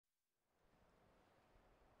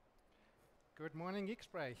Good morning,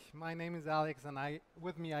 GeekSchau. My name is Alex, and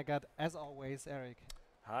with me I got, as always, Eric.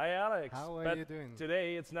 Hi, Alex. How are you doing?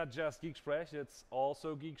 Today it's not just GeekSchau, it's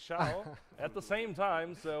also GeekSchau at the same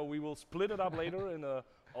time. So we will split it up later in an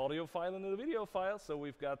audio file and a video file. So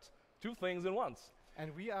we've got two things in once.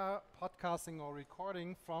 And we are podcasting or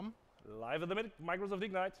recording from Live at the Microsoft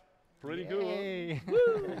Ignite. Pretty Yay. cool.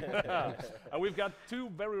 Woo! And we've got two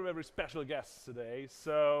very, very special guests today.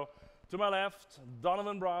 So to my left,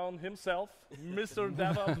 Donovan Brown himself, Mr.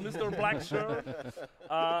 DevOps, Mr. Black Shirt.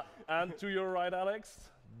 And to your right, Alex,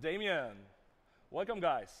 Damian. Welcome,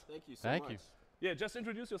 guys. Thank you so much. Thank you. Yeah, just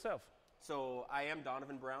introduce yourself. So I am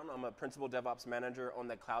Donovan Brown. I'm a principal DevOps manager on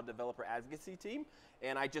the Cloud Developer Advocacy team.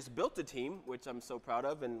 And I just built a team, which I'm so proud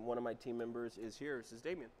of. And one of my team members is here. This is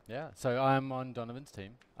Damian. Yeah, so I'm on Donovan's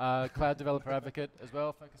team. Cloud Developer Advocate as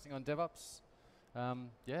well, focusing on DevOps.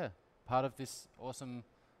 Yeah, part of this awesome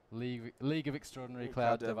League of Extraordinary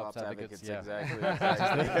Cloud DevOps Advocates. Yeah. Exactly.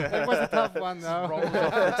 It was a tough one, though. Rolls off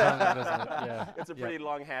the tongue, doesn't it? Yeah. It's a pretty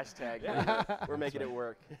long hashtag. We're making it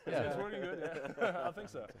work. Yeah, it's working good. Yeah. I think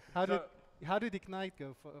so. How did Ignite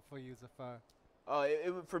go for you so far?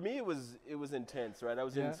 For me, it was intense, right? I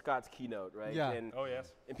was in Scott's keynote, right? Yeah. And, Oh,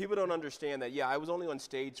 yes. And people don't understand that, yeah, I was only on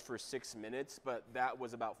stage for 6 minutes, but that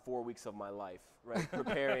was about 4 weeks of my life, right?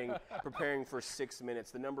 preparing for 6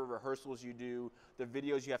 minutes. The number of rehearsals you do, the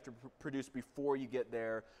videos you have to produce before you get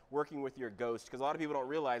there, working with your ghost. Because a lot of people don't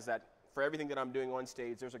realize that for everything that I'm doing on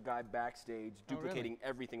stage, there's a guy backstage duplicating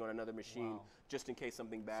everything on another machine just in case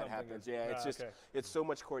something bad happens. Yeah, it's just, it's so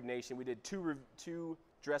much coordination. We did two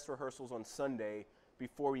dress rehearsals on Sunday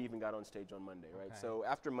before we even got on stage on Monday, right? So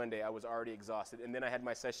after Monday, I was already exhausted. And then I had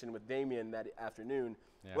my session with Damian that afternoon.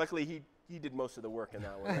 Yeah. Luckily, he did most of the work in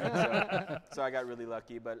that one, right? So I got really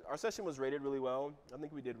lucky. But our session was rated really well. I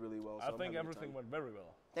think we did really well. So I think everything went very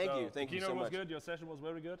well. Thank you so much. The keynote was good. Your session was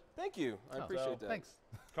very good. Thank you. I appreciate that. Thanks.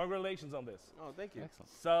 Congratulations on this. Oh, thank you. Excellent.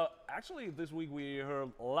 So actually this week we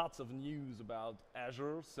heard lots of news about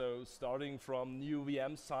Azure. So starting from new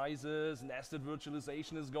VM sizes, nested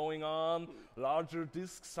virtualization is going on, larger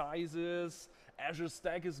disk sizes, Azure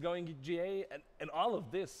Stack is going to GA, and all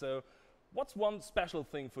of this. So what's one special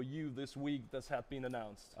thing for you this week that's had been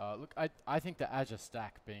announced? Look, I think the Azure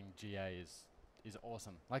Stack being GA is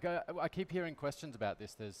awesome. Like I keep hearing questions about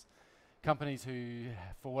this. There's companies who,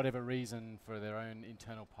 for whatever reason, for their own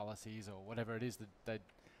internal policies or whatever it is, that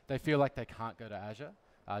they feel like they can't go to Azure,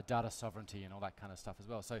 data sovereignty and all that kind of stuff as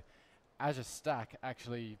well. So Azure Stack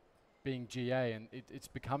actually being GA and it's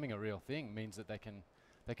becoming a real thing means that they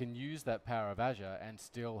can use that power of Azure and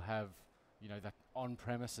still have that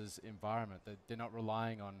on-premises environment. That they're not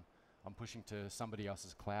relying on pushing to somebody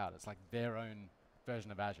else's cloud. It's like their own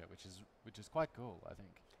version of Azure, which is quite cool, I think.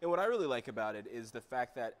 And what I really like about it is the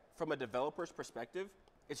fact that from a developer's perspective,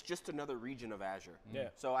 it's just another region of Azure. Yeah.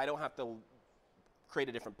 So I don't have to create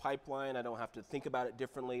a different pipeline. I don't have to think about it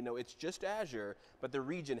differently. No, it's just Azure, but the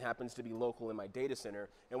region happens to be local in my data center.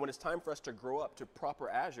 And when it's time for us to grow up to proper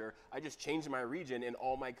Azure, I just change my region and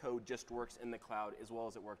all my code just works in the cloud as well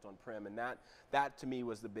as it worked on-prem. And that to me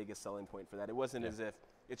was the biggest selling point for that. It wasn't as if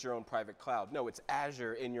it's your own private cloud. No, it's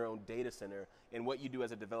Azure in your own data center, and what you do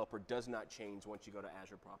as a developer does not change once you go to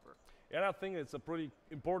Azure proper. And I think it's a pretty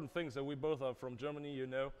important thing. So we both are from Germany,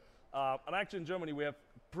 and actually in Germany we have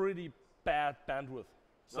pretty bad bandwidth.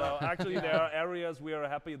 So actually there are areas we are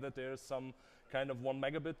happy that there's some kind of 1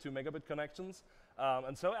 megabit, 2 megabit connections.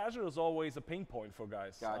 And so Azure is always a pain point for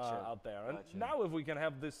guys out there. And now if we can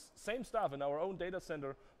have this same stuff in our own data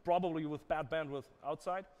center, probably with bad bandwidth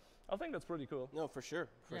outside, I think that's pretty cool. No, for sure.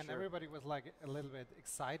 And everybody was like a little bit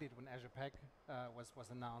excited when Azure Pack was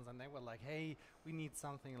announced, and they were like, "Hey, we need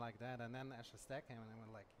something like that." And then Azure Stack came, and they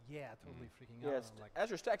were like, "Yeah, totally freaking out." Like,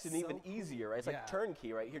 Azure Stack's even easier, right? It's like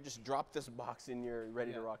turnkey, right? Here, just drop this box and you're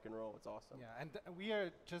ready to rock and roll. It's awesome. Yeah, and we are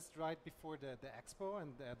just right before the expo,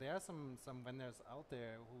 and there are some vendors out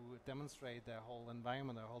there who demonstrate their whole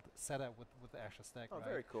environment, their whole setup with Azure Stack. Oh,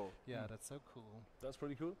 very cool. Yeah, that's so cool. That's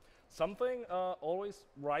pretty cool. Something always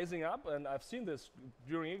rising up, and I've seen this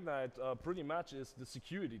during Ignite pretty much, is the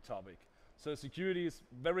security topic. So security is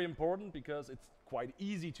very important because it's quite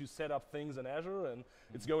easy to set up things in Azure, and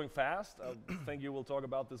it's going fast. I think you will talk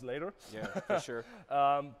about this later. Yeah, for sure.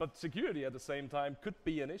 But security at the same time could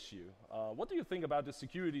be an issue. What do you think about the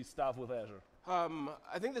security stuff with Azure?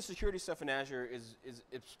 I think the security stuff in Azure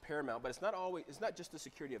it's paramount, but it's not just the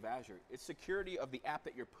security of Azure. It's security of the app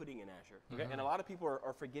that you're putting in Azure. Okay? And a lot of people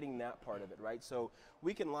are forgetting that part of it, right? So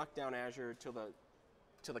we can lock down Azure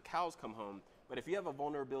till the cows come home, but if you have a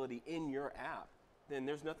vulnerability in your app, then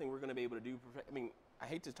there's nothing we're going to be able to do. I mean, I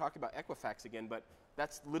hate to talk about Equifax again, but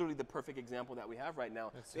that's literally the perfect example that we have right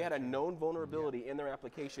now. That's They so had a true. known vulnerability in their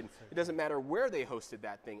application. So It doesn't matter where they hosted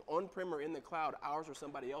that thing, on-prem or in the cloud, ours or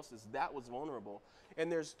somebody else's, that was vulnerable.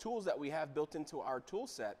 And there's tools that we have built into our tool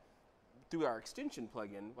set through our extension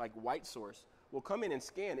plugin, like White Source, will come in and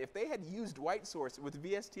scan. If they had used White Source with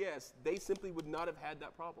VSTS, they simply would not have had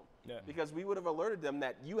that problem. Yeah. Because we would have alerted them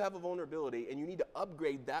that you have a vulnerability and you need to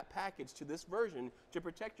upgrade that package to this version to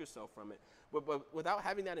protect yourself from it. But without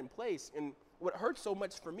having that in place, and what hurts so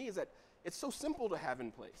much for me is that it's so simple to have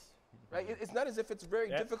in place, right? It's not as if it's very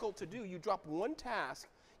difficult to do. You drop one task.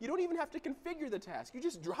 You don't even have to configure the task. You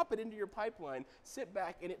just drop it into your pipeline, sit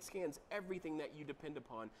back, and it scans everything that you depend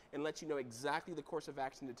upon and lets you know exactly the course of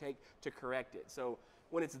action to take to correct it. So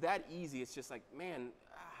when it's that easy, it's just like, man,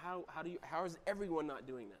 how is everyone not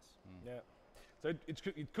doing this? Yeah. So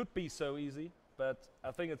it could be so easy, but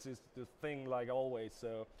I think it's the thing like always.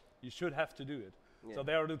 So you should have to do it. Yeah. So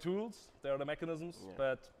there are the tools, there are the mechanisms,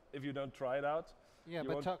 but if you don't try it out, Yeah, you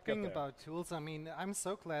but won't get talking there. about tools, I mean, I'm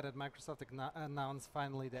so glad that Microsoft announced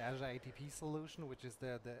finally the Azure ATP solution, which is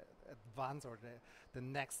the advanced or the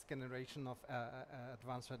next generation of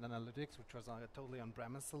advanced threat analytics, which was a totally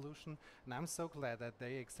on-premise solution. And I'm so glad that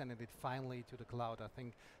they extended it finally to the cloud. I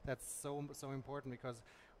think that's so important because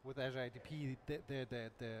with Azure ATP,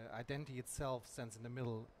 the identity itself stands in the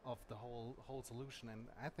middle of the whole solution, and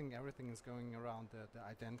I think everything is going around the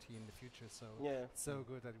identity in the future. So Yeah. it's so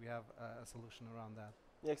good that we have a solution around that.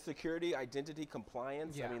 Yeah, security, identity,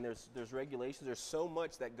 compliance. Yeah. I mean, there's regulations. There's so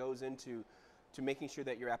much that goes into making sure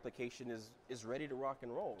that your application is ready to rock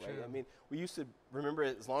and roll, right? True. I mean, we used to remember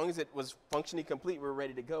as long as it was functioning complete, we were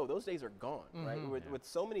ready to go. Those days are gone, right? With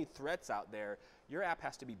so many threats out there, your app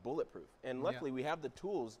has to be bulletproof. And luckily, we have the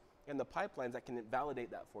tools and the pipelines that can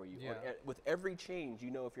validate that for you. Yeah. With every change,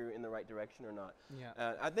 you know if you're in the right direction or not.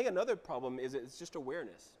 Yeah. I think another problem is it's just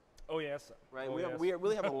awareness. Oh yes. Right, Oh, we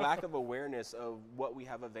really have a lack of awareness of what we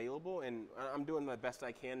have available, and I'm doing the best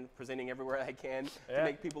I can, presenting everywhere I can to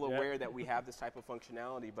make people aware that we have this type of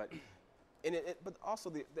functionality. But but also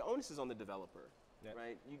the onus is on the developer,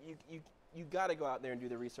 right? You got to go out there and do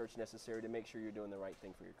the research necessary to make sure you're doing the right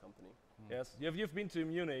thing for your company. Yes, you've been to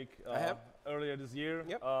Munich I have. earlier this year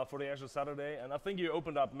Yep. for the Azure Saturday, and I think you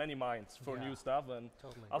opened up many minds for new stuff, and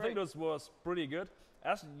Totally. I think this was pretty good.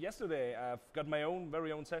 As yesterday, I've got my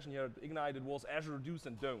very own session here at Ignite. It was Azure do's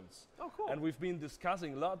and don'ts. Oh, cool. And we've been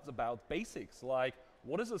discussing lots about basics, like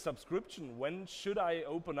what is a subscription? When should I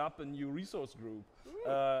open up a new resource group?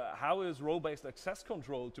 How is role-based access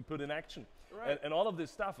control to put in action? Right. And all of this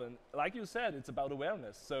stuff. And like you said, it's about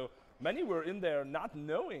awareness. So many were in there not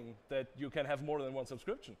knowing that you can have more than one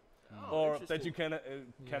subscription, or that you can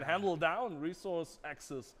handle down resource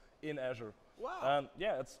access in Azure. Wow.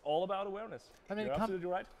 Yeah, it's all about awareness. I mean, You're absolutely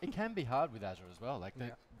right. it can be hard with Azure as well. Like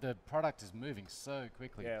the product is moving so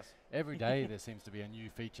quickly. Yes. Every day there seems to be a new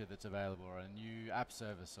feature that's available, or a new app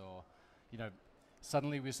service, or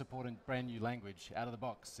suddenly we're supporting brand new language out of the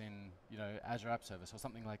box in Azure App Service or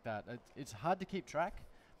something like that. It's hard to keep track,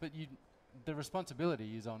 but the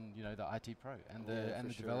responsibility is on the IT pro and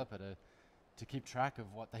the developer to keep track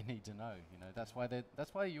of what they need to know. That's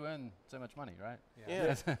why you earn so much money, right?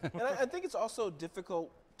 Yeah. And I think it's also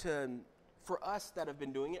difficult for us that have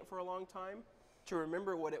been doing it for a long time to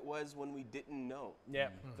remember what it was when we didn't know. Yeah,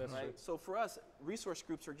 that's Right. true. So for us, resource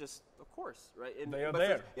groups are just, of course, right? And They are but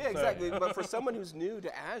there. yeah, exactly. But for someone who's new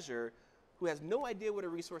to Azure, who has no idea what a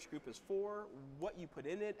resource group is for, what you put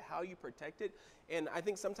in it, how you protect it, and I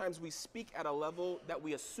think sometimes we speak at a level that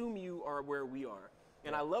we assume you are where we are.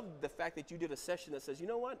 And I love the fact that you did a session that says, you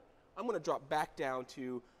know what? I'm going to drop back down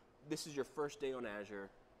to this is your first day on Azure.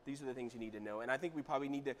 These are the things you need to know. And I think we probably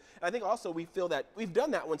need to, I think also we feel that we've done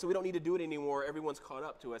that one, so we don't need to do it anymore. Everyone's caught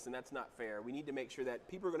up to us, and that's not fair. We need to make sure that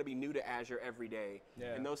people are going to be new to Azure every day.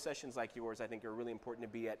 Yeah. And those sessions like yours, I think, are really important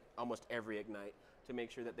to be at almost every Ignite to make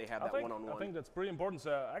sure that they have I that think, one-on-one. I think that's pretty important.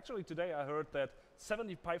 So actually today I heard that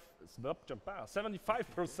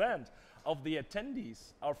 75% of the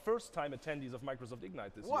attendees are first-time attendees of Microsoft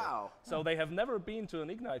Ignite this year. Wow. So they have never been to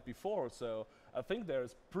an Ignite before. So I think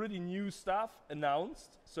there's pretty new stuff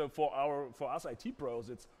announced. So for us IT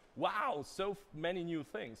pros, it's wow, so many new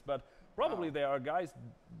things. But probably there are guys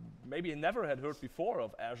maybe never had heard before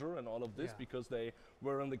of Azure and all of this because they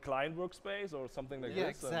were in the client workspace or something like Yeah,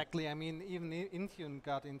 this. exactly. I mean, even Intune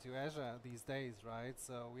got into Azure these days, right?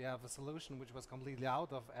 So we have a solution which was completely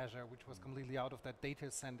out of Azure, which was completely out of that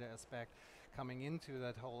data center aspect, coming into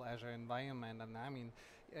that whole Azure environment. And I mean,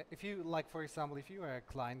 if you, like, for example, if you are a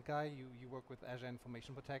client guy, you work with Azure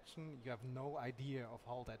Information Protection, you have no idea of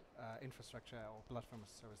how that infrastructure or platform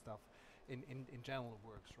as a service stuff in general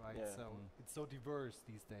works, right? Yeah. So it's so diverse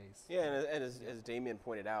these days. Yeah, and as Damian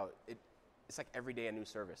pointed out, it's like every day a new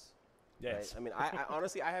service. Yes. Right? I mean, I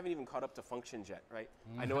honestly, I haven't even caught up to functions yet, right?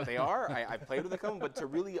 I know what they are, I played with them, but to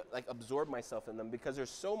really like absorb myself in them, because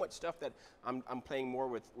there's so much stuff that I'm playing more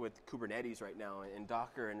with Kubernetes right now and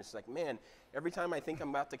Docker, and it's like, man, every time I think I'm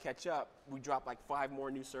about to catch up, we drop like 5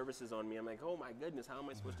 more new services on me. I'm like, oh my goodness, how am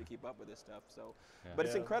I supposed to keep up with this stuff? So, but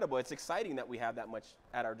it's incredible. It's exciting that we have that much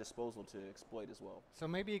at our disposal to exploit as well. So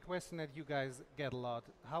maybe a question that you guys get a lot: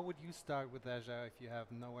 how would you start with Azure if you have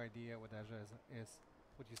no idea what Azure is?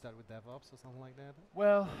 Would you start with DevOps or something like that?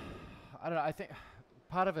 Well, I don't know. I think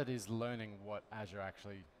part of it is learning what Azure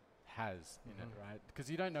actually has in it, right?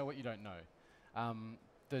 Because you don't know what you don't know.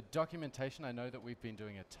 The documentation, I know that we've been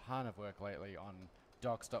doing a ton of work lately on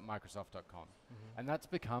docs.microsoft.com. And that's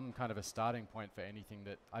become kind of a starting point for anything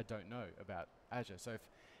that I don't know about Azure. So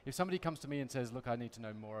if somebody comes to me and says, look, I need to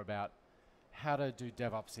know more about how to do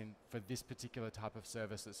DevOps for this particular type of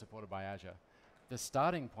service that's supported by Azure, the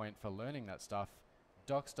starting point for learning that stuff,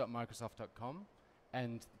 docs.microsoft.com,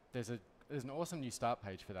 and there's an awesome new start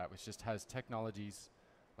page for that, which just has technologies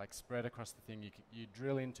like spread across the thing. You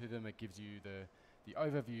drill into them, it gives you the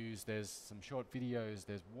overviews, there's some short videos,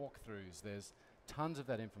 there's walkthroughs, there's tons of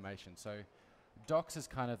that information. So Docs is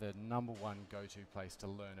kind of the #1 go-to place to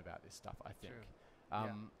learn about this stuff, I think.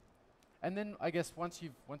 And then I guess once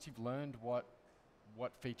you've learned what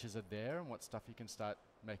features are there and what stuff you can start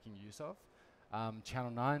making use of,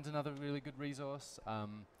 Channel 9's another really good resource.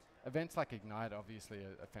 Events like Ignite obviously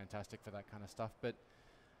are fantastic for that kind of stuff. But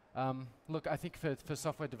look, I think for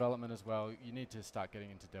software development as well, you need to start getting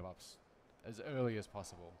into DevOps as early as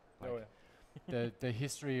possible. Like the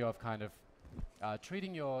history of kind of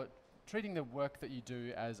treating the work that you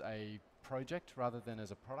do as a project rather than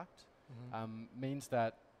as a product means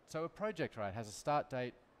that, so a project, right, has a start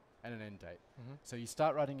date and an end date. So you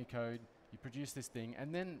start writing your code, you produce this thing,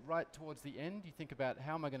 and then right towards the end, you think about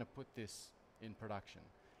how am I going to put this in production?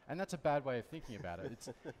 And that's a bad way of thinking about it.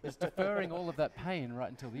 It's deferring all of that pain right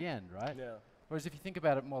until the end, right? Yeah. Whereas if you think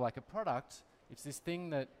about it more like a product, it's this thing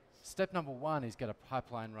that step #1 is get a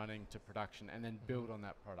pipeline running to production and then build on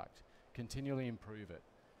that product, continually improve it,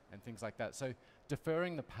 and things like that. So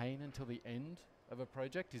deferring the pain until the end of a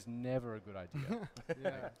project is never a good idea.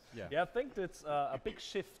 Yeah, I think that's a big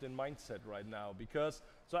shift in mindset right now, because,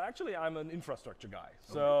 so actually I'm an infrastructure guy.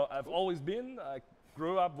 So I've always been, I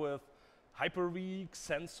grew up with Hyper-V,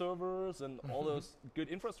 Xen servers, and all those good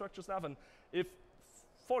infrastructure stuff. And if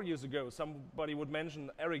 4 years ago somebody would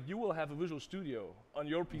mention, Eric, you will have a Visual Studio on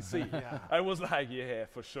your PC, I was like, yeah,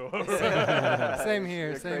 for sure. Same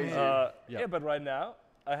here, same here. Yeah, but right now,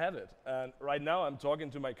 I have it. And right now I'm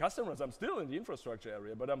talking to my customers. I'm still in the infrastructure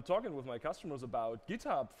area, but I'm talking with my customers about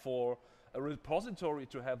GitHub for a repository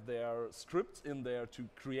to have their scripts in there to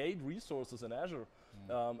create resources in Azure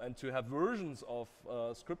and to have versions of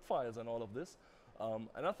script files and all of this.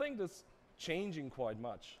 And I think that's changing quite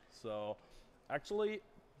much. So actually,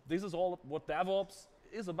 this is all what DevOps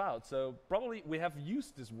is about. So probably we have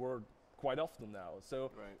used this word quite often now.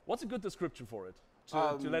 So what's a good description for it?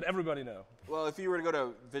 To let everybody know. Well, if you were to go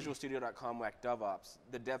to visualstudio.com/DevOps,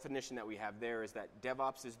 the definition that we have there is that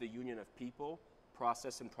DevOps is the union of people,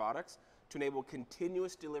 process, and products to enable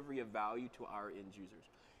continuous delivery of value to our end users.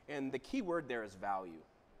 And the key word there is value.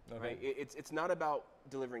 Right? It's not about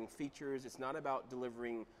delivering features. It's not about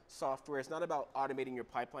delivering software. It's not about automating your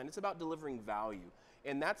pipeline. It's about delivering value.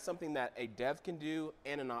 And that's something that a dev can do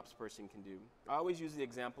and an ops person can do. I always use the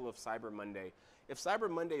example of Cyber Monday. If Cyber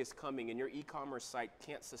Monday is coming and your e-commerce site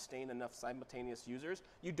can't sustain enough simultaneous users,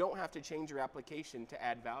 you don't have to change your application to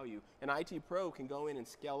add value. An IT pro can go in and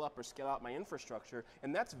scale up or scale out my infrastructure,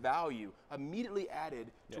 and that's value immediately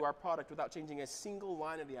added to our product without changing a single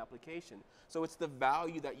line of the application. So it's the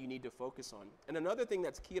value that you need to focus on. And another thing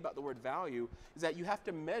that's key about the word value is that you have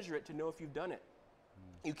to measure it to know if you've done it.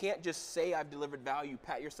 You can't just say I've delivered value,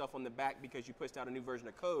 pat yourself on the back because you pushed out a new version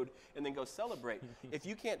of code, and then go celebrate. If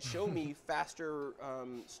you can't show me faster,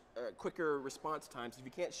 quicker response times, if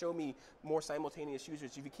you can't show me more simultaneous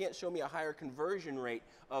users, if you can't show me a higher conversion rate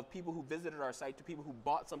of people who visited our site to people who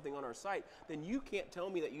bought something on our site, then you can't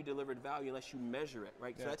tell me that you delivered value unless you measure it,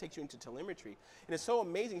 right? So that takes you into telemetry. And it's so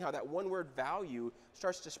amazing how that one word value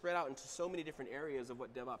starts to spread out into so many different areas of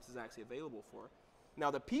what DevOps is actually available for.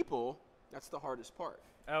 Now the people, that's the hardest part.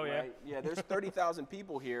 Oh, right? Yeah, there's 30,000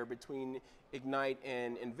 people here between Ignite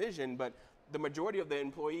and Envision, but the majority of the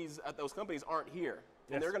employees at those companies aren't here.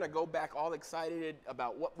 And they're going to go back all excited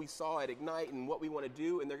about what we saw at Ignite and what we want to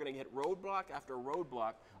do, and they're going to hit roadblock after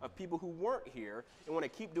roadblock of people who weren't here and want to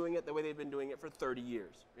keep doing it the way they've been doing it for 30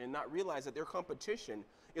 years and not realize that their competition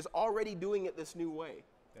is already doing it this new way.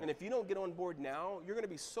 And if you don't get on board now, you're going to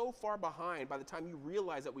be so far behind by the time you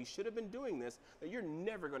realize that we should have been doing this that you're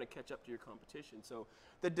never going to catch up to your competition. So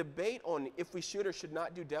the debate on if we should or should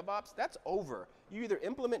not do DevOps, that's over. You either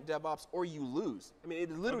implement DevOps or you lose. I mean,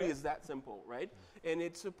 it literally is that simple, right? And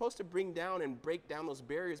it's supposed to bring down and break down those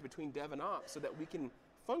barriers between Dev and Ops so that we can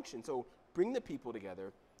function. So bring the people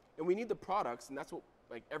together, and we need the products, and that's what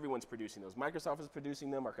like everyone's producing those. Microsoft is producing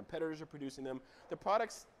them, our competitors are producing them. The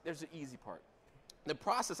products, there's the easy part. The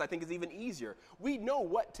process, I think, is even easier. We know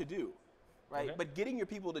what to do, right? But getting your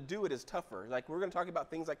people to do it is tougher. Like, we're going to talk about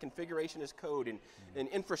things like configuration as code and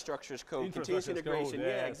infrastructure as code, continuous integration. Code,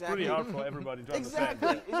 yeah, exactly. It's pretty hard for everybody to understand.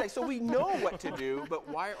 Exactly. So we know what to do, but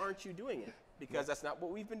why aren't you doing it? Because that's not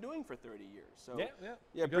what we've been doing for 30 years. So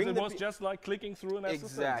because it was just like clicking through an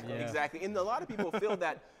SSL. Exactly. And a lot of people feel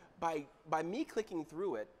that by me clicking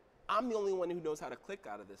through it, I'm the only one who knows how to click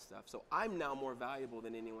out of this stuff, so I'm now more valuable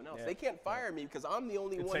than anyone else. They can't fire me because I'm the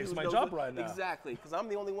only one who knows. It saves my job right now. Exactly, because I'm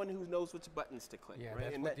the only one who knows which buttons to click. Yeah, right?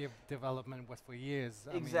 that's and what development was for years.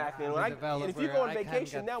 Exactly. I mean, And if you go on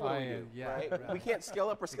vacation, now what do we do? Yeah, right? We can't scale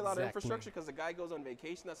up or scale out infrastructure because the guy goes on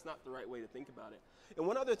vacation. That's not the right way to think about it. And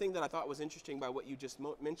one other thing that I thought was interesting by what you just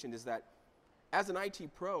mentioned is that as an IT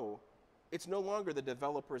pro, it's no longer the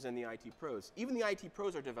developers and the IT pros. Even the IT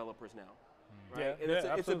pros are developers now. Right? And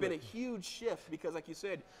it's been a huge shift because, like you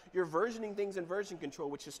said, you're versioning things in version control,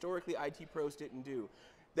 which historically IT pros didn't do.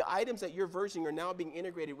 The items that you're versioning are now being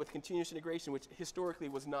integrated with continuous integration, which historically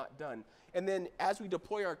was not done. And then as we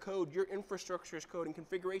deploy our code, your infrastructure as code and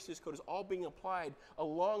configuration as code is all being applied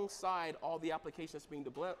alongside all the applications that's being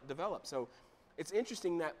developed. So it's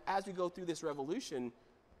interesting that as we go through this revolution,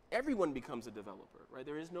 everyone becomes a developer, right?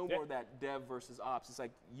 There is no more that dev versus ops. It's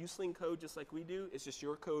like you sling code just like we do. It's just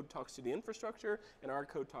your code talks to the infrastructure and our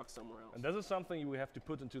code talks somewhere else. And this is something we have to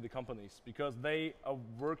put into the companies because they are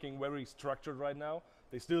working very structured right now.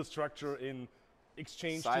 They still structure in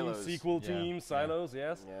Exchange silos. teams, SQL teams, silos,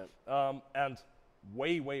 and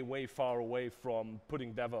way far away from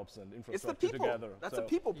putting DevOps and infrastructure together. That's a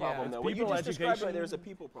people problem, though. What you just described right there is a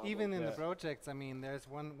people problem. Even in the projects, I mean, there's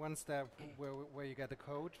one step where you get the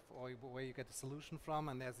code or where you get the solution from,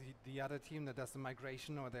 and there's the other team that does the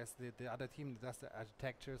migration, or there's the other team that does the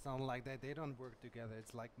architecture, something like that. They don't work together.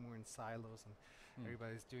 It's like more in silos, and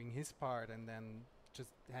everybody's doing his part, and then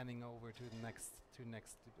just handing over to the next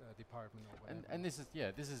department or whatever. And this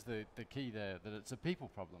is the key there, that it's a people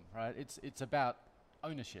problem, right? It's about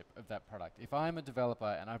ownership of that product. If I'm a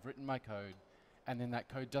developer and I've written my code and then that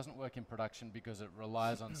code doesn't work in production because it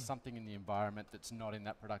relies on something in the environment that's not in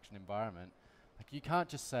that production environment, like you can't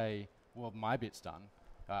just say, well, my bit's done.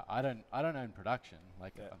 I don't own production.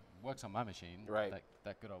 Like it works on my machine,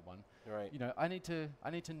 that good old one. Right. You know, I need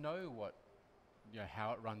to know what, you know,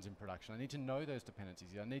 how it runs in production. I need to know those dependencies.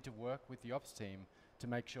 I need to work with the ops team to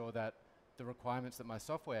make sure that the requirements that my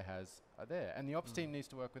software has are there. And the ops team needs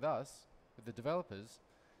to work with us, with the developers,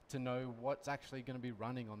 to know what's actually going to be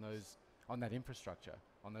running on that infrastructure,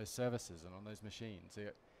 on those services and on those machines. So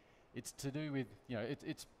it's to do with, you know,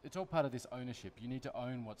 it's all part of this ownership. You need to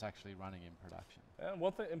own what's actually running in production. And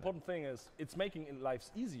one important thing is it's making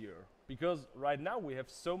lives easier, because right now we have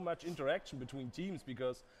so much interaction between teams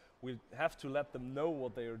because we have to let them know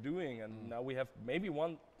what they are doing, and now we have maybe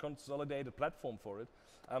one consolidated platform for it.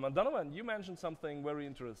 And Donovan, you mentioned something very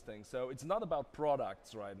interesting. So it's not about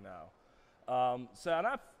products right now. And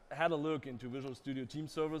I've had a look into Visual Studio Team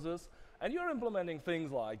Services, and you're implementing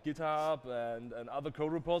things like GitHub and other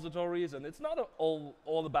code repositories, and it's not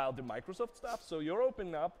all about the Microsoft stuff. So you're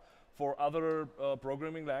opening up for other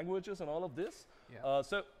programming languages and all of this. Yeah.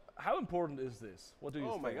 So how important is this? What do you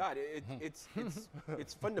think? Oh my God,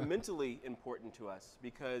 it's fundamentally important to us,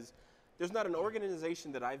 because there's not an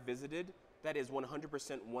organization that I've visited that is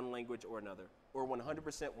 100% one language or another, or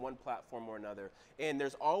 100% one platform or another. And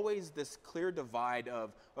there's always this clear divide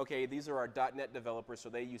of, okay, these are our .NET developers, so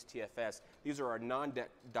they use TFS. These are our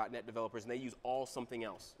non-.NET developers, and they use all something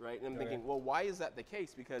else, right? And I'm thinking, well, why is that the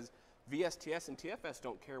case? Because VSTS and TFS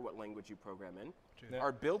don't care what language you program in.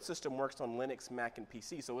 Our build system works on Linux, Mac, and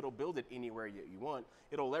PC, so it'll build it anywhere you want.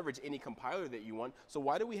 It'll leverage any compiler that you want. So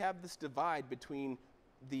why do we have this divide between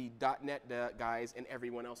the .NET guys and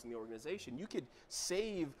everyone else in the organization? You could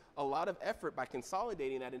save a lot of effort by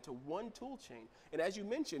consolidating that into one tool chain. And as you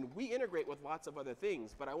mentioned, we integrate with lots of other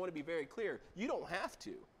things, but I want to be very clear, you don't have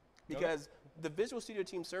to. Because the Visual Studio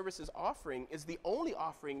Team Services offering is the only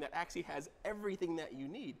offering that actually has everything that you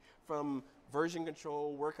need, from version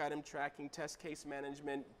control, work item tracking, test case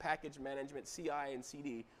management, package management, CI and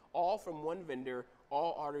CD, all from one vendor,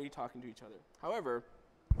 all already talking to each other. However,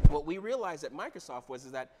 what we realized at Microsoft was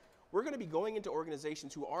is that we're going to be going into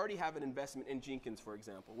organizations who already have an investment in Jenkins, for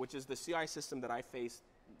example, which is the CI system that I face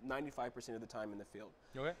 95% of the time in the field.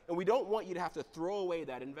 Okay. And we don't want you to have to throw away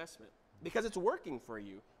that investment because it's working for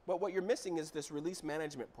you. But what you're missing is this release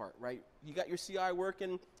management part, right? You got your CI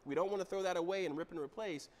working. We don't want to throw that away and rip and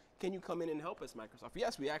replace. Can you come in and help us, Microsoft?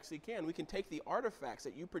 Yes, we actually can. We can take the artifacts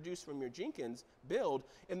that you produce from your Jenkins build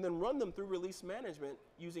and then run them through release management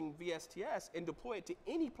using VSTS and deploy it to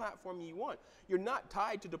any platform you want. You're not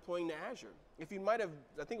tied to deploying to Azure. If you might have,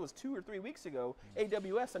 I think it was 2 or 3 weeks ago,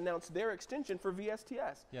 AWS announced their extension for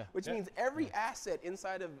VSTS, which means every asset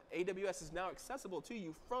inside of AWS is now accessible to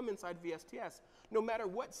you from inside VSTS, no matter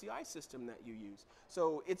what CI system that you use.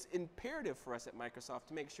 So it's imperative for us at Microsoft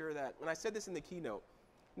to make sure that, and I said this in the keynote,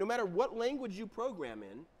 no matter what language you program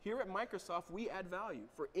in, here at Microsoft, we add value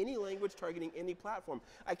for any language targeting any platform.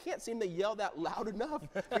 I can't seem to yell that loud enough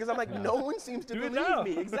because I'm like, no one seems to believe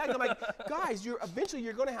me. Exactly. I'm like, guys, eventually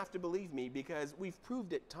you're going to have to believe me because we've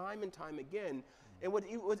proved it time and time again. And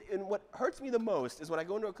what hurts me the most is when I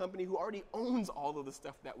go into a company who already owns all of the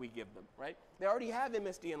stuff that we give them, right? They already have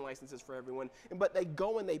MSDN licenses for everyone, but they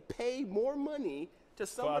go and they pay more money to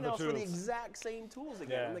someone else for the exact same tools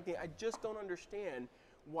again. I'm like, I just don't understand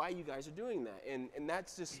why you guys are doing that. And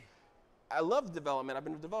that's just, I love development. I've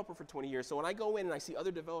been a developer for 20 years. So when I go in and I see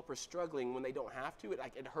other developers struggling when they don't have to,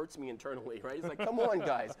 it hurts me internally, right? It's like, come on,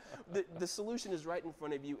 guys. The solution is right in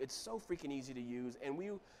front of you. It's so freaking easy to use. And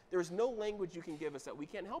there's no language you can give us that we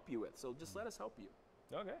can't help you with. So just let us help you.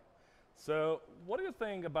 Okay. So what do you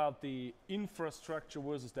think about the infrastructure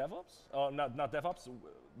versus DevOps? Not DevOps,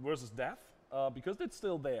 versus Dev? Because it's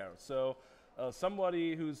still there. So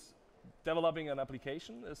somebody who's developing an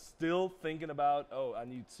application is still thinking about, oh, I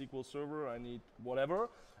need SQL Server, I need whatever.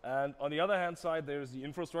 And on the other hand side, there's the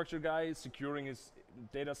infrastructure guy securing his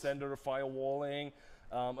data center, firewalling,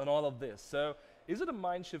 and all of this. So is it a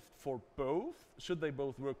mind shift for both? Should they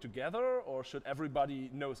both work together, or should everybody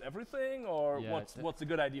knows everything, or what's a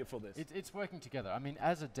good idea for this? It's working together. I mean,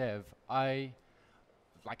 as a dev,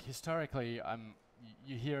 historically,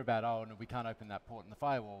 you hear about, oh, no, we can't open that port in the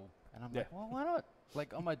firewall. And I'm like, well, why not?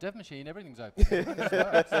 Like on my dev machine, everything's open.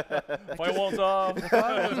 Firewall's off. The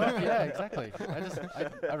firewall's off. Yeah, exactly.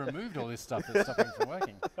 I removed all this stuff that's stopping from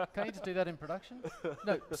working. Can't you just do that in production?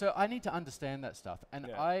 No. So I need to understand that stuff. And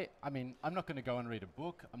I mean, I'm not going to go and read a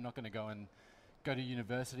book. I'm not going to go to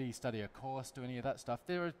university, study a course, do any of that stuff.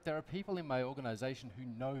 There are people in my organization who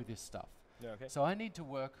know this stuff. Yeah, okay. So I need to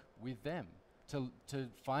work with them to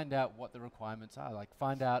find out what the requirements are. Like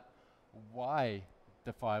find out why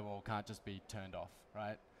the firewall can't just be turned off,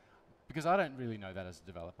 right? Because I don't really know that as a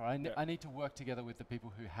developer. I need to work together with the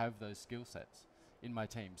people who have those skill sets in my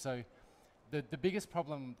team. So the biggest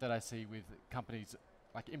problem that I see with companies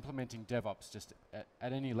like implementing DevOps just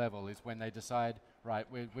at any level is when they decide, right,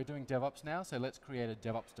 we're doing DevOps now, so let's create a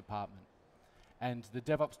DevOps department. And the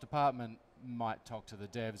DevOps department might talk to the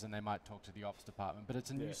devs and they might talk to the ops department, but it's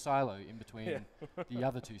a new silo in between the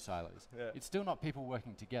other two silos. It's still not people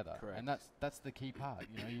working together. Correct. And that's the key part.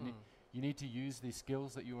 You know, you need to use the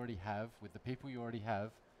skills that you already have with the people you already have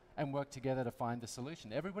and work together to find the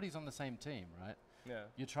solution. Everybody's on the same team, right? Yeah.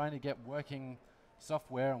 You're trying to get working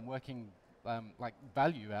software and working like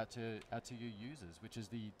value out to your users, which is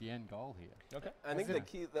the end goal here. Okay. I think the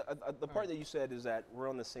key, the part that you said is that we're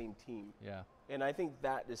on the same team. Yeah. And I think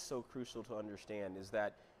that is so crucial to understand is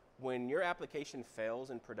that when your application fails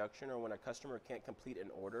in production or when a customer can't complete an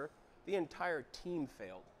order, the entire team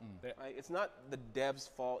failed. Right? It's not the dev's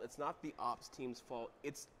fault. It's not the ops team's fault.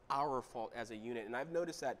 It's our fault as a unit. And I've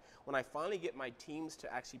noticed that when I finally get my teams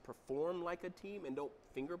to actually perform like a team and don't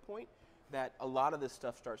finger point, that a lot of this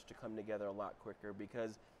stuff starts to come together a lot quicker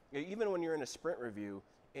because even when you're in a sprint review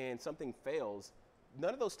and something fails,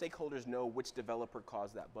 none of those stakeholders know which developer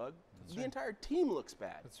caused that bug. The entire team looks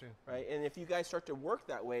bad. That's true. Right? And if you guys start to work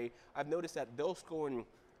that way, I've noticed that they'll go and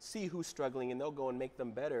see who's struggling and they'll go and make them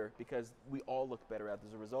better because we all look better as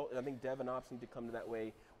a result. And I think dev and ops need to come to that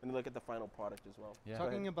way when they look at the final product as well. Yeah.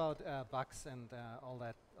 Talking about bugs and all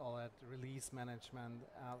that release management,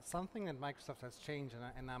 something that Microsoft has changed,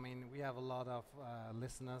 and I mean, we have a lot of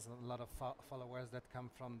listeners, a lot of followers that come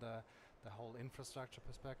from the whole infrastructure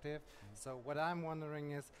perspective. So what I'm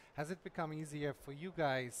wondering is, has it become easier for you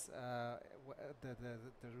guys, the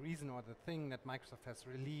reason or the thing that Microsoft has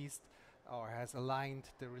released or has aligned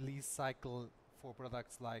the release cycle for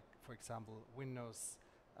products like, for example, Windows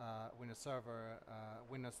Windows Server,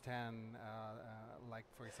 Windows 10, like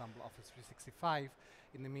for example Office 365,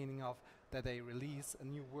 in the meaning of that they release a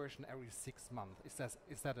new version every 6 months.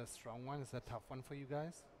 Is that a strong one? Is that a tough one for you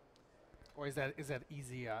guys? Or is that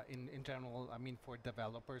easier in general? I mean, for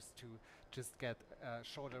developers to just get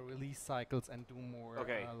shorter release cycles and do more,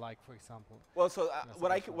 like for example. Well, so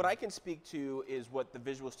what I can speak to is what the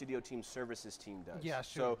Visual Studio Team Services team does. Yeah,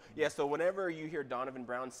 sure. So whenever you hear Donovan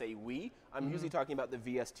Brown say "we," I'm usually talking about the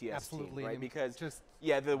VSTS team, right? Because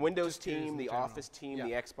the Windows team, the Office team,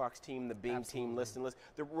 the Xbox team, the Bing team, list.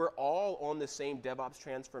 We're all on the same DevOps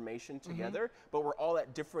transformation together, but we're all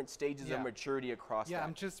at different stages of maturity across that. Yeah,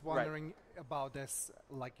 I'm just wondering about this,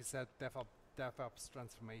 like you said, DevOps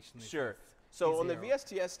transformation. Sure. So on the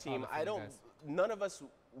VSTS team, none of us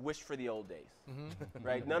wish for the old days,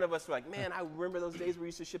 right? None of us were like, man, I remember those days where we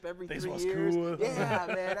used to ship every 3 years. Cool. Yeah,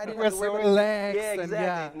 man, I didn't We're have to worry so about relaxed. Yeah, and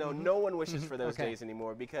exactly. No one wishes for those days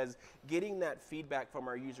anymore, because getting that feedback from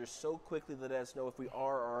our users so quickly to let us know if we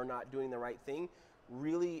are or are not doing the right thing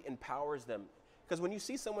really empowers them. Because when you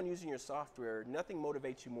see someone using your software, nothing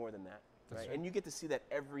motivates you more than that. Right? And you get to see that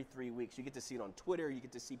every 3 weeks. You get to see it on Twitter. You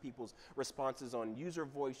get to see people's responses on user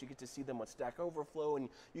voice. You get to see them on Stack Overflow. And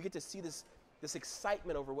you get to see this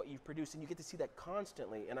excitement over what you've produced. And you get to see that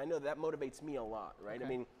constantly. And I know that motivates me a lot, right? I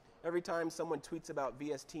mean, every time someone tweets about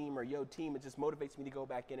VS Team or Yo Team, it just motivates me to go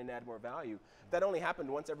back in and add more value. If that only happened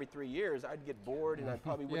once every 3 years, I'd get bored and I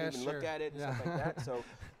probably wouldn't even look at it and stuff like that. So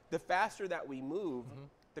the faster that we move,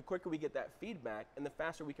 the quicker we get that feedback, and the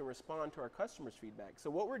faster we can respond to our customers' feedback. So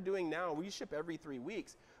what we're doing now, we ship every 3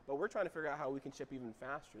 weeks, but we're trying to figure out how we can ship even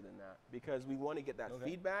faster than that, because we want to get that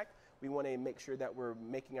feedback. We want to make sure that we're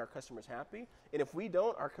making our customers happy. And if we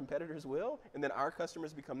don't, our competitors will, and then our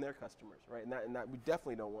customers become their customers, right? And that we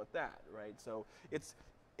definitely don't want that, right? So it's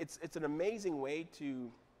an amazing way to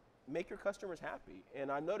make your customers happy. And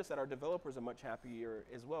I noticed that our developers are much happier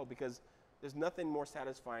as well, because there's nothing more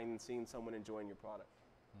satisfying than seeing someone enjoying your product.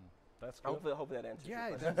 That's good. Hopefully that answers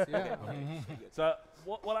your question. So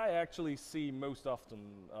what I actually see most often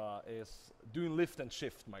is doing lift and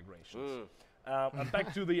shift migrations. And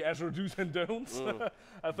back to the Azure do's and don'ts.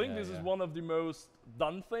 I think this is one of the most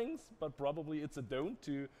done things, but probably it's a don't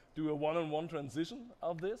to do a one-on-one transition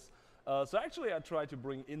of this. So actually I try to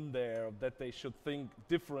bring in there that they should think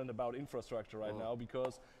different about infrastructure right now,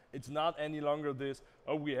 because it's not any longer this,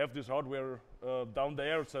 oh, we have this hardware down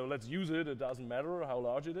there, so let's use it. It doesn't matter how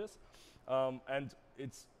large it is. And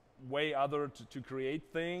it's way other to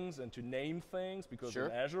create things and to name things, because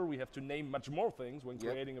in Azure we have to name much more things when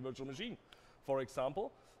creating a virtual machine, for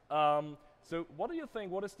example. So what do you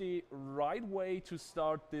think? What is the right way to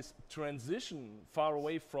start this transition far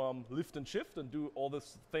away from lift and shift and do all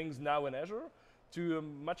these things now in Azure to a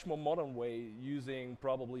much more modern way, using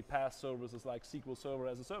probably PaaS services like SQL Server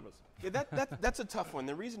as a service? Yeah, that's a tough one.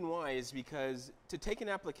 The reason why is because to take an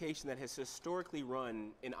application that has historically run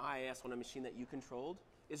in IaaS on a machine that you controlled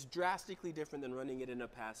is drastically different than running it in a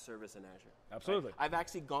PaaS service in Azure. Absolutely. Right? I've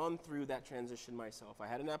actually gone through that transition myself. I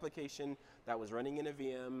had an application that was running in a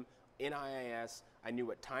VM, in IaaS. I knew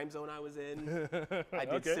what time zone I was in. I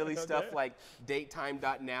did silly stuff like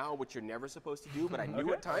datetime.now, which you're never supposed to do, but I knew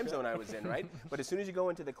what time zone I was in, right? But as soon as you go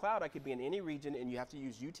into the cloud, I could be in any region, and you have to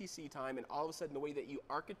use UTC time, and all of a sudden the way that you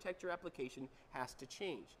architect your application has to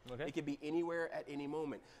change. It could be anywhere at any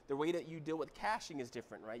moment. The way that you deal with caching is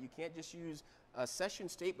different, right? You can't just use a session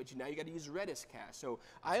state, but now you got to use Redis cache. So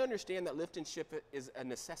I understand that lift and shift is a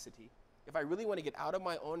necessity. If I really want to get out of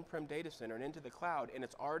my on-prem data center and into the cloud, and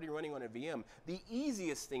it's already running on a VM, the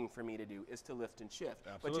easiest thing for me to do is to lift and shift.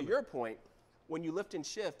 But to your point, when you lift and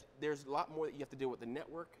shift, there's a lot more that you have to deal with the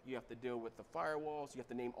network. You have to deal with the firewalls. You have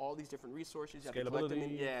to name all these different resources. You have to collect them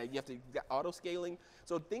in. Yeah, you have to get auto scaling.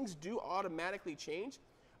 So things do automatically change.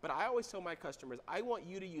 But I always tell my customers, I want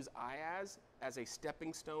you to use IaaS as a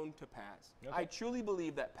stepping stone to PaaS. I truly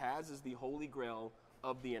believe that PaaS is the holy grail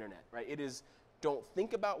of the internet, right? It is. Don't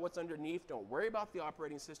think about what's underneath. Don't worry about the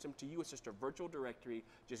operating system. To you, it's just a virtual directory.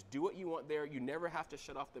 Just do what you want there. You never have to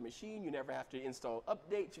shut off the machine. You never have to install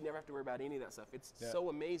updates. You never have to worry about any of that stuff. It's so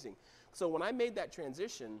amazing. So when I made that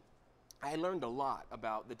transition, I learned a lot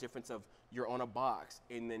about the difference of you're on a box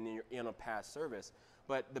and then you're in a PaaS service.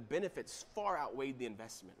 But the benefits far outweighed the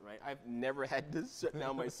investment, right? I've never had to shut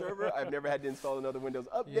down my server. I've never had to install another Windows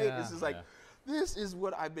update. This is like, this is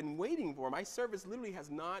what I've been waiting for. My service literally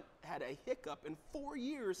has not had a hiccup in 4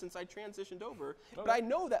 years since I transitioned over. But I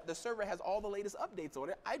know that the server has all the latest updates on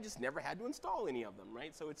it. I just never had to install any of them,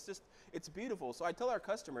 right? So it's beautiful. So I tell our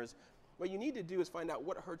customers, what you need to do is find out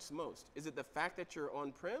what hurts most. Is it the fact that you're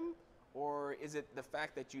on-prem, Or is it the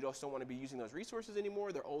fact that you just don't want to be using those resources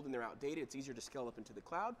anymore? They're old and they're outdated. It's easier to scale up into the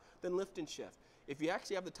cloud. Then lift and shift. If you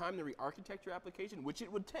actually have the time to re-architect your application, which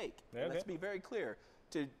it would take, let's be very clear,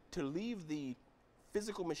 to leave the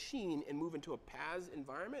physical machine and move into a PaaS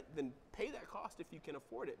environment, then pay that cost if you can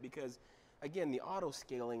afford it. Because again, the auto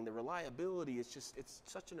scaling, the reliability, it's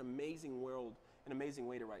such an amazing world, an amazing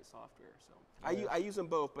way to write software. So I use them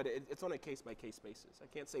both, but it's on a case-by-case basis. I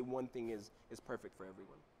can't say one thing is perfect for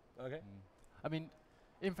everyone. Okay. I mean,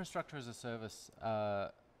 infrastructure as a service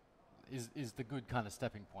is the good kind of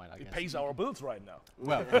stepping point, I guess. It pays our bills right now.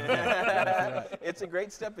 Well, It's a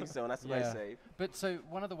great stepping stone, that's what I say. But so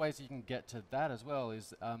one of the ways you can get to that as well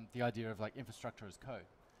is the idea of like infrastructure as code.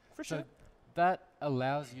 For sure. So that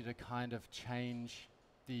allows you to kind of change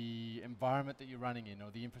the environment that you're running in,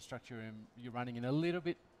 or the infrastructure you're running in, a little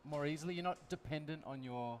bit more easily. You're not dependent on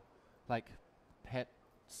your like pet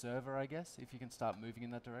server, I guess, if you can start moving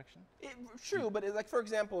in that direction. True, but like for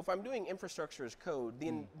example, if I'm doing infrastructure as code,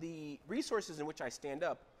 the resources in which I stand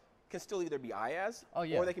up can still either be IaaS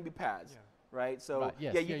or they can be PaaS, right? So right.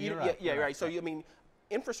 Yes. you're right. So I mean,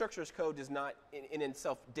 infrastructure as code does not in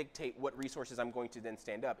itself dictate what resources I'm going to then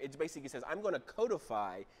stand up. It basically says I'm going to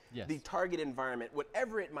codify the target environment,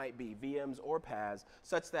 whatever it might be, VMs or PaaS,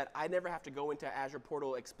 such that I never have to go into Azure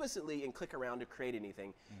portal explicitly and click around to create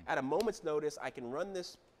anything. At a moment's notice, I can run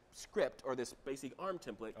this script or this basic ARM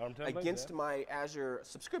template against my Azure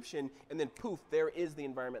subscription, and then poof, there is the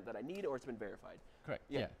environment that I need, or it's been verified. Correct.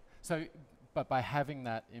 Yeah. So, but by having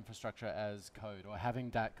that infrastructure as code, or having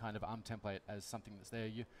that kind of ARM template as something that's there,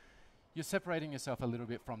 you're separating yourself a little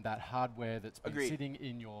bit from that hardware that's been sitting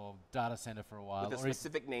in your data center for a while. With a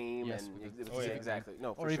specific name. Exactly.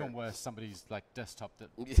 No, for or sure. even worse, somebody's like desktop that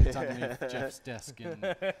sits underneath Jeff's desk.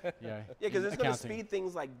 Because it's going to speed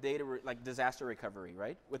things like disaster recovery,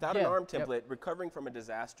 right? Without an ARM template, recovering from a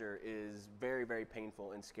disaster is very, very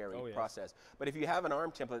painful and scary process. But if you have an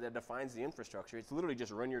ARM template that defines the infrastructure, it's literally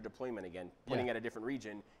just run your deployment again, pointing at a different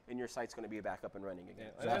region, and your site's going to be back up and running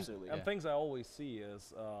again. So absolutely. And things I always see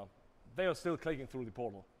is they are still clicking through the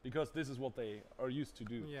portal because this is what they are used to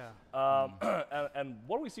do. And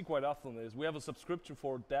what we see quite often is we have a subscription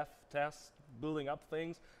for dev, test, building up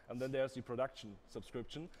things, and then there's the production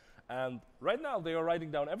subscription. And right now they are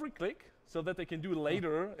writing down every click so that they can do it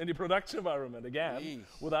later in the production environment again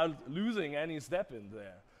without losing any step in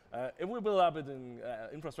there. If we build up it in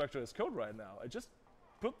infrastructure as code right now, I just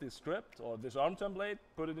put this script or this ARM template,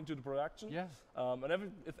 put it into the production.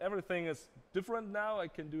 And if everything is different now, I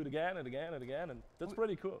can do it again and again and again, and that's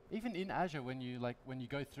pretty cool. Even in Azure, when you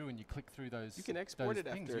go through and you click through those, you can export it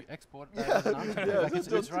things, after. You export that as an ARM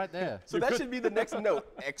template. It's right there. So that should be the next note: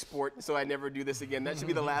 export. So I never do this again. That should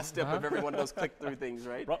be the last step of every one of those click-through things,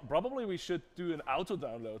 right? Probably we should do an auto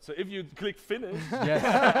download. So if you click finish, You're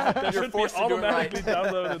that should be forced to do it right. automatically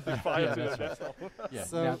downloaded the file to your desktop.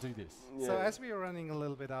 So now do this. So as we are running a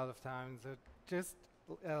little bit out of time, so just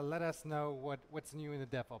let us know what's new in the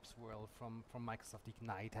DevOps world from Microsoft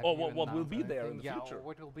Ignite. What will be there in the future?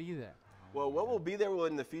 What will be there? Well, what will be there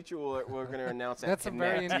in the future, we're going to announce That's at a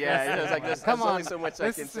Connect. very interesting it's like there's only so much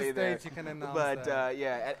I can say there. You can announce But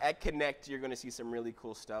that. at Connect, you're going to see some really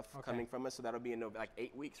cool stuff coming from us. So that'll be in like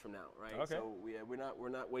 8 weeks from now, right? Okay. So we're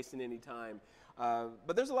not wasting any time.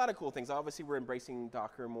 But there's a lot of cool things. Obviously, we're embracing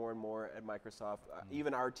Docker more and more at Microsoft.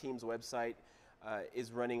 Even our team's website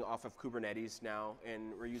is running off of Kubernetes now,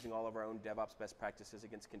 and we're using all of our own DevOps best practices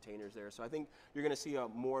against containers there. So I think you're going to see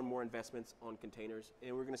more and more investments on containers,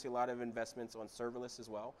 and we're going to see a lot of investments on serverless as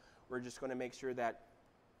well. We're just going to make sure that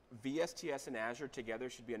VSTS and Azure together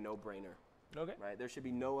should be a no-brainer. Okay. Right? There should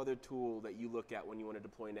be no other tool that you look at when you want to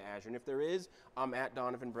deploy into Azure. And if there is, I'm at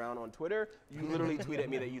Donovan Brown on Twitter. You literally tweet at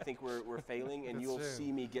me that you think we're failing, and you'll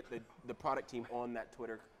see me get the product team on that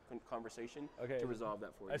Twitter conversation to resolve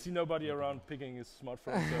that for you. I see nobody around picking his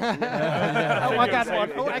smartphone. So I got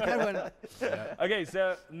one. I got one. Okay,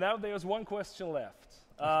 so now there's one question left.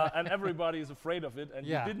 And everybody is afraid of it, and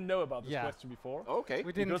you didn't know about this question before. Okay.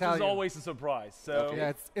 We didn't because tell it's you. always a surprise. So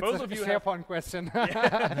it's both a of you SharePoint question. No,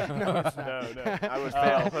 I would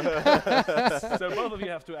fail. So both of you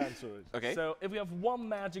have to answer it. Okay. So if we have one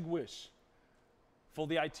magic wish for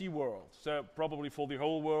the IT world, so probably for the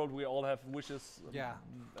whole world, we all have wishes.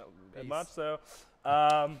 Much so.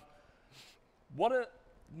 What a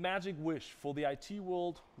magic wish for the IT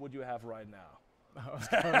world would you have right now?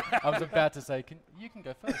 I was about to say, you can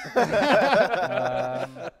go first.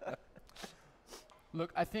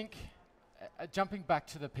 Look, I think jumping back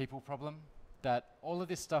to the people problem, that all of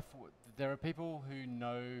this stuff, there are people who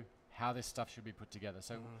know how this stuff should be put together.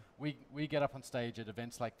 So we get up on stage at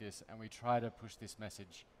events like this, and we try to push this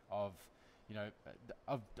message of, you know,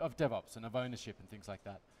 of DevOps and of ownership and things like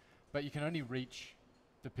that. But you can only reach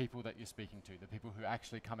the people that you're speaking to, the people who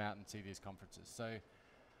actually come out and see these conferences. So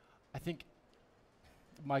I think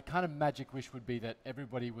my kind of magic wish would be that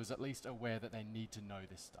everybody was at least aware that they need to know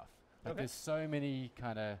this stuff. Like there's so many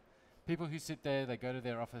kind of people who sit there, they go to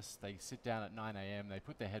their office, they sit down at 9 a.m., they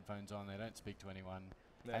put their headphones on, they don't speak to anyone,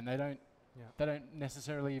 and they don't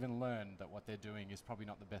necessarily even learn that what they're doing is probably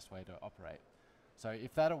not the best way to operate. So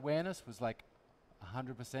if that awareness was like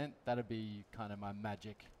 100%, that'd be kind of my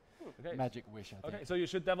magic wish, I think. Okay, so you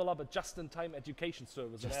should develop a just-in-time education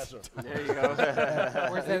service in Azure. There you go.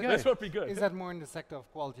 This would be good. Is that more in the sector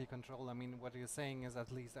of quality control? I mean, what you're saying is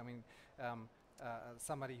at least, I mean,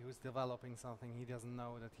 somebody who's developing something, he doesn't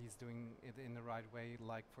know that he's doing it in the right way,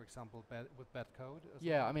 like, for example, with bad code?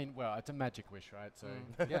 Yeah, I mean, well, it's a magic wish, right? So,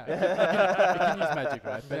 yeah, you can use magic,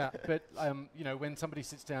 right? But you know, when somebody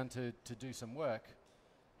sits down to do some work,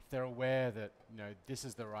 if they're aware that, you know, this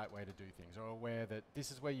is the right way to do things, or aware that this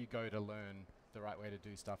is where you go to learn the right way to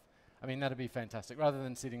do stuff, I mean, that'd be fantastic, rather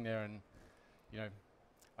than sitting there and, you know,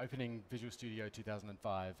 opening Visual Studio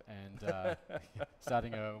 2005 and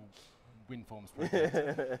starting a WinForms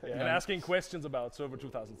project. And asking questions about Server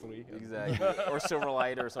 2003. Exactly. Or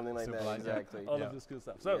Silverlight or something like that. Silverlight, Exactly. All of this good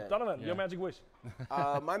stuff. So, Donovan, your magic wish?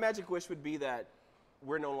 My magic wish would be that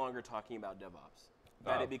we're no longer talking about DevOps.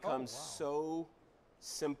 That it becomes so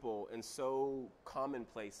simple and so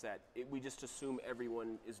commonplace that we just assume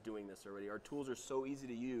everyone is doing this already. Our tools are so easy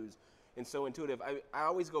to use and so intuitive. I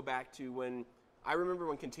always go back to I remember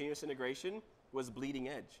when continuous integration was bleeding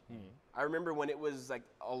edge. I remember when it was like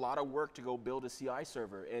a lot of work to go build a CI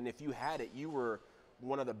server, and if you had it, you were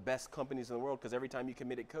one of the best companies in the world because every time you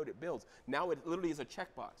committed code, it builds. Now it literally is a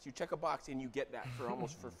checkbox. You check a box and you get that for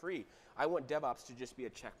almost for free. I want DevOps to just be a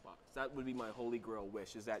checkbox. That would be my holy grail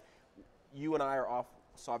wish, is that you and I are off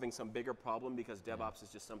solving some bigger problem because DevOps is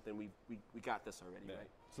just something we got this already, right?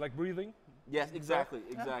 It's like breathing. Yes, exactly,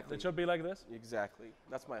 exactly. It should be like this. Exactly.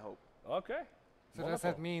 That's my hope. Okay. So does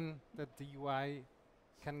that mean that the UI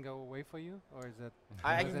can go away for you, or is it?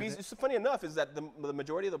 It's funny enough is that the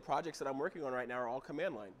majority of the projects that I'm working on right now are all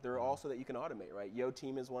command line. They're all so that you can automate, right? Yo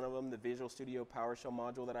Team is one of them. The Visual Studio PowerShell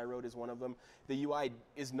module that I wrote is one of them. The UI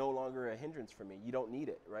is no longer a hindrance for me. You don't need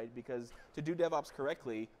it, right? Because to do DevOps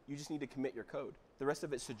correctly, you just need to commit your code. The rest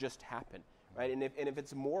of it should just happen, right? And if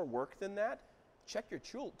it's more work than that, check your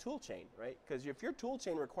tool chain, right? Because if your tool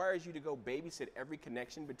chain requires you to go babysit every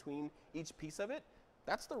connection between each piece of it,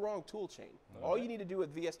 that's the wrong tool chain. Okay. All you need to do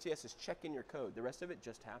with VSTS is check in your code. The rest of it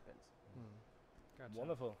just happens. Gotcha.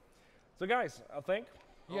 Wonderful. So guys, I think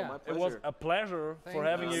my it was a pleasure for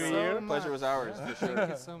having you so here. The pleasure was ours, for sure. Thank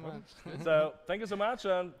you so much. So thank you so much,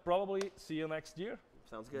 and probably see you next year.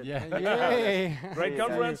 Sounds good. Yeah. Yay! Great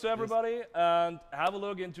conference to everybody, and have a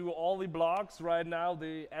look into all the blogs right now,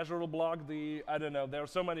 the Azure blog, I don't know, there are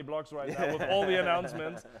so many blogs right now with all the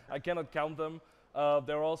announcements. I cannot count them.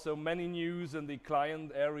 There are also many news in the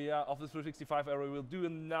client area, Office 365 area. We'll do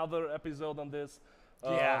another episode on this.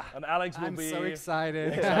 And Alex will be so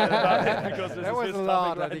excited about it because this there is was his a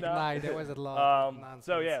lot topic at right now. Ignite. There was a lot.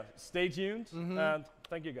 So yeah, stay tuned, and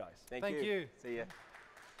thank you guys. Thank you. See ya.